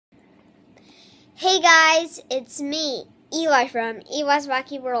Hey guys, it's me, Eli from Eli's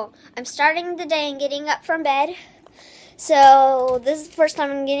Wacky World. I'm starting the day and getting up from bed. So this is the first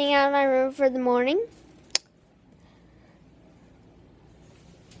time I'm getting out of my room for the morning.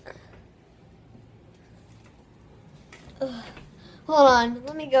 Ugh. Hold on,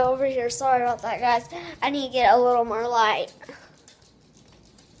 let me go over here. Sorry about that, guys. I need to get a little more light.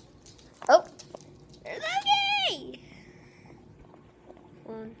 Oh, there's Loki!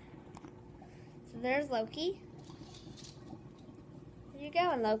 So there's Loki. Where you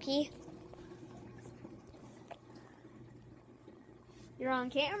going, Loki? You're on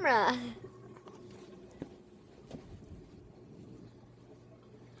camera.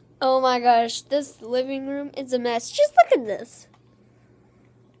 Oh my gosh, this living room is a mess. Just look at this.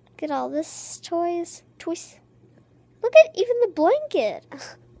 Look at all this toys. Look at even the blanket.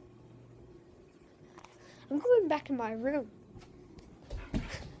 I'm going back in my room.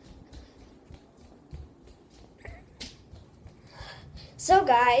 So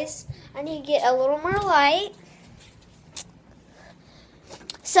guys, I need to get a little more light.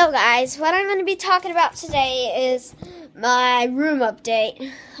 So guys, what I'm going to be talking about today is my room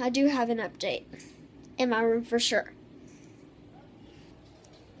update. I do have an update in my room for sure.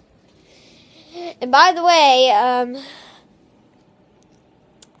 And by the way,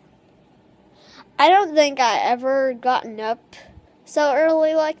 I don't think I ever gotten up so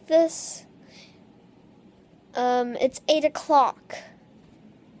early like this. It's 8 o'clock.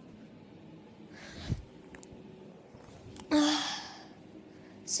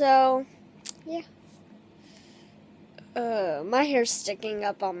 So, yeah. My hair's sticking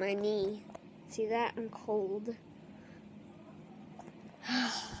up on my knee. See that? I'm cold.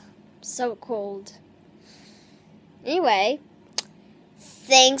 So cold. Anyway,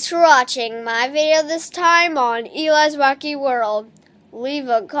 thanks for watching my video this time on Eli's Wacky World. Leave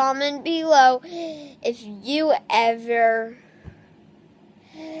a comment below if you ever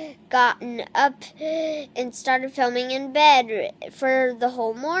gotten up and started filming in bed for the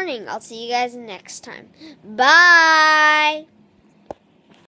whole morning. I'll see you guys next time. Bye!